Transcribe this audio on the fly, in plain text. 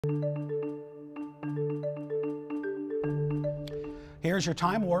Here's your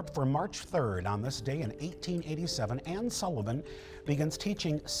time warp for March 3rd. On this day in 1887, Anne Sullivan begins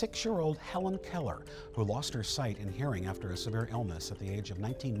teaching 6-year-old Helen Keller, who lost her sight and hearing after a severe illness at the age of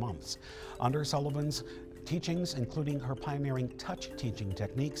 19 months. Under Sullivan's teachings, including her pioneering touch teaching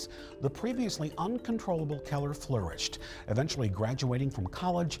techniques, the previously uncontrollable Keller flourished, eventually graduating from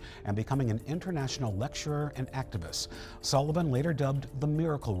college and becoming an international lecturer and activist. Sullivan, later dubbed the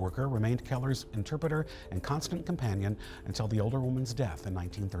Miracle Worker, remained Keller's interpreter and constant companion until the older woman's death in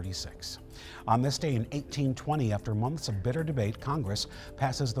 1936. On this day in 1820, after months of bitter debate, Congress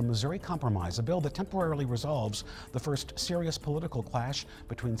passes the Missouri Compromise, a bill that temporarily resolves the first serious political clash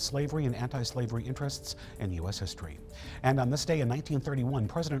between slavery and anti-slavery interests in U.S. history. And on this day in 1931,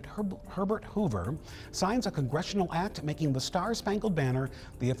 President Herbert Hoover signs a congressional act making the Star-Spangled Banner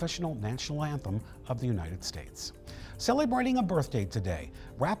the official national anthem of the United States. Celebrating a birthday today,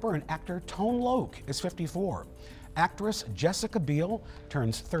 rapper and actor Tone Loc is 54. Actress Jessica Biel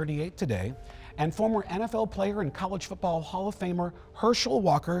turns 38 today, and former NFL player and college football Hall of Famer Herschel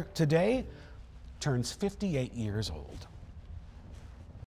Walker today turns 58 years old.